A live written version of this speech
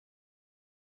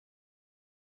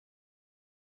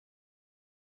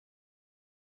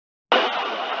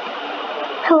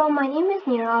Hello, my name is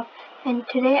Nirav, and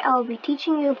today I'll be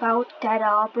teaching you about data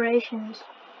operations.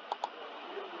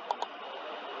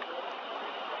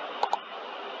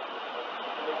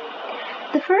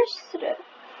 The first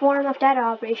form of data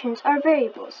operations are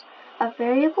variables. A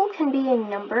variable can be a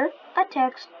number, a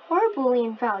text, or a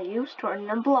Boolean value stored in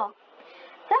a block.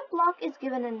 That block is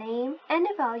given a name and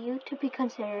a value to be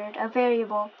considered a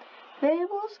variable.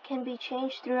 Variables can be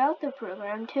changed throughout the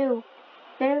program too.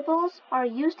 Variables are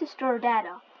used to store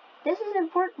data. This is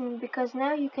important because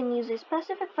now you can use a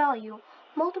specific value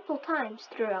multiple times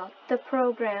throughout the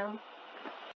program.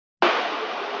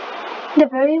 The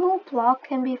variable block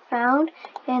can be found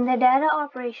in the data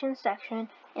operations section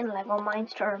in LEGO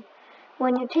Mindstorm.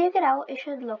 When you take it out, it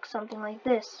should look something like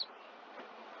this.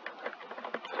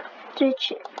 To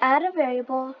add a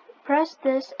variable, press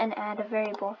this and add a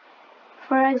variable.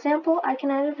 For example, I can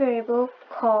add a variable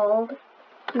called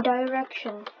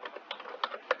direction.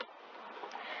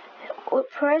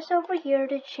 Press over here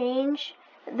to change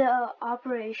the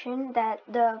operation that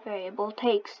the variable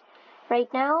takes. Right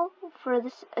now, for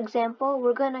this example,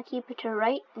 we're going to keep it to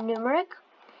right numeric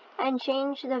and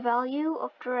change the value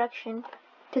of direction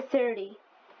to 30.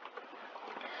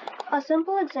 A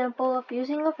simple example of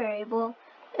using a variable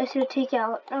is to take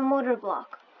out a motor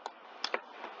block.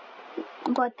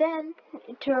 But then,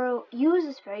 to use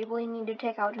this variable, you need to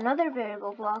take out another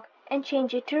variable block and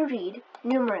change it to read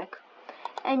numeric.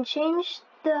 And change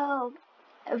the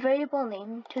variable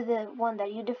name to the one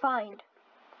that you defined.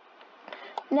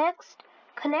 Next,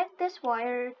 connect this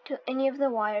wire to any of the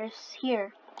wires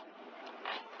here.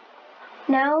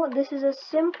 Now, this is a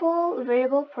simple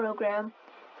variable program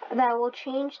that will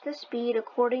change the speed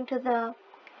according to the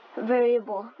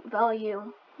variable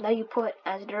value that you put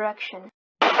as direction.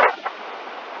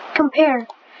 Compare.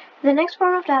 The next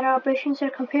form of data operations are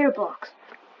compare blocks.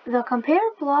 The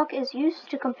compare block is used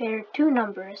to compare two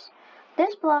numbers.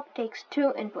 This block takes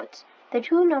two inputs, the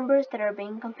two numbers that are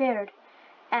being compared.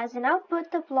 As an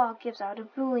output, the block gives out a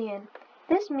Boolean.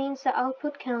 This means the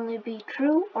output can only be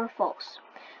true or false.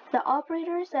 The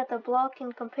operators that the block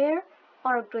can compare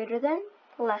are greater than,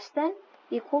 less than,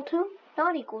 equal to,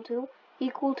 not equal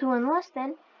to and less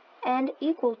than, and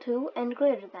equal to and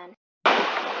greater than.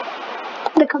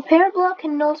 The compare block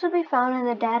can also be found in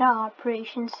the data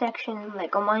operations section in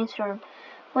LEGO Mindstorm.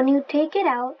 When you take it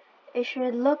out, it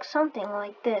should look something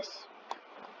like this.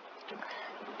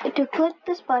 To click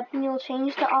this button, you'll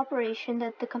change the operation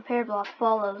that the compare block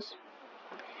follows.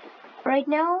 Right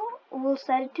now, we'll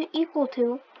set it to equal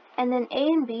to, and then A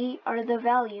and B are the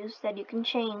values that you can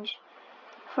change.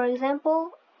 For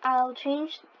example, I'll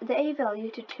change the A value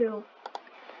to 2.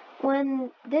 When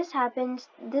this happens,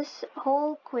 this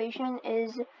whole equation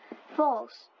is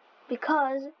false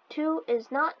because 2 is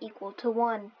not equal to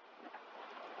 1.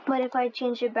 But if I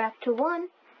change it back to 1,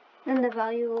 then the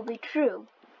value will be true.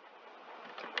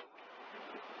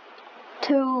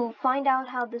 To find out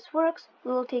how this works,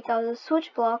 we will take out the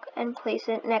switch block and place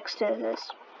it next to this.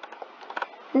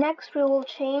 Next, we will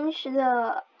change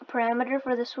the parameter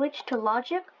for the switch to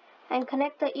logic and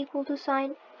connect the equal to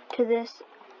sign to this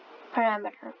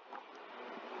parameter.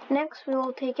 Next, we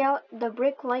will take out the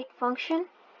brick light function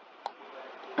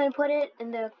and put it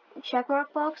in the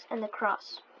checkmark box and the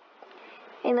cross.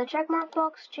 In the checkmark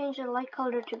box, change the light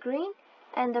color to green,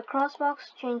 and the cross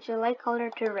box, change the light color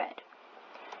to red.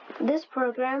 This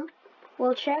program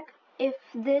will check if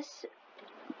this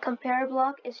compare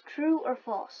block is true or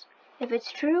false. If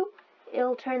it's true,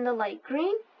 it'll turn the light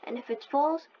green, and if it's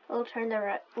false, it'll turn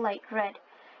the light red.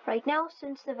 Right now,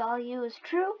 since the value is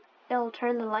true, it'll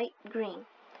turn the light green.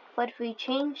 But if we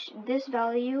change this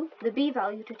value, the B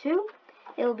value, to 2,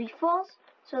 it'll be false,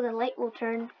 so the light will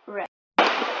turn red.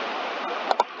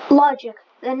 Logic.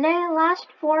 The last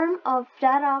form of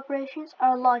data operations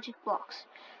are logic blocks.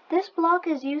 This block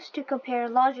is used to compare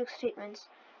logic statements.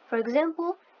 For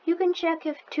example, you can check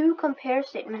if two compare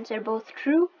statements are both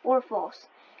true or false.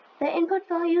 The input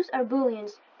values are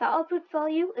Booleans. The output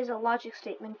value is a logic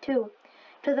statement too.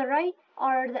 To the right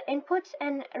are the inputs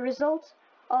and results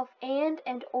of and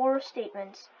or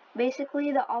statements.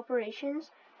 Basically, the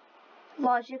operations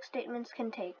logic statements can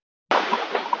take.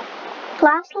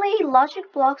 Lastly,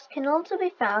 logic blocks can also be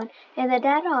found in the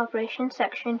data operations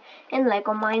section in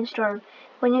LEGO Mindstorm.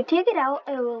 When you take it out,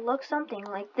 it will look something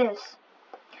like this.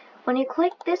 When you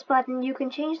click this button, you can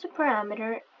change the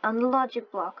parameter on the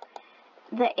logic block.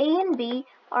 The A and B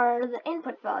are the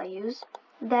input values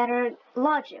that are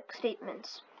logic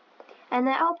statements, and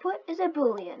the output is a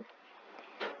Boolean.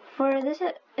 For this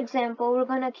example, we're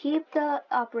going to keep the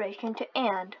operation to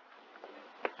AND.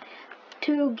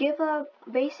 To give a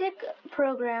basic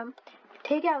program,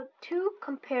 take out two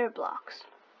compare blocks.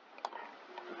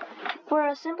 For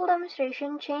a simple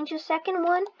demonstration, change the second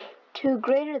one to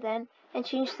greater than and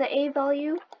change the A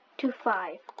value to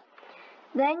 5.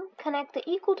 Then connect the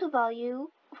equal to value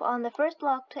on the first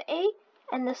block to A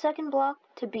and the second block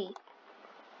to B.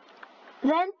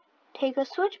 Then take a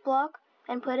switch block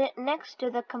and put it next to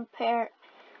the compare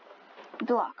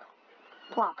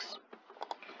blocks.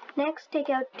 Next, take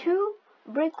out two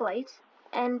brake lights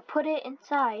and put it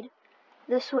inside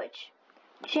the switch.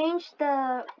 Change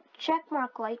the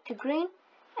checkmark light to green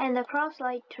and the cross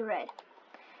light to red.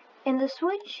 In the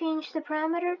switch, change the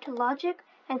parameter to logic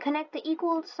and connect the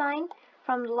equal sign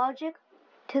from logic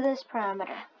to this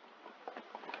parameter.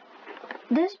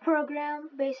 This program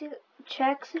basically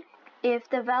checks if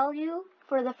the value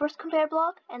for the first compare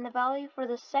block and the value for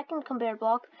the second compare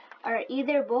block are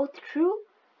either both true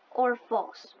or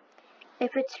false.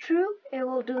 If it's true, it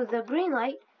will do the green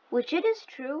light, which it is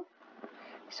true,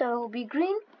 so it will be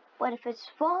green, but if it's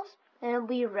false, then it will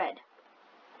be red.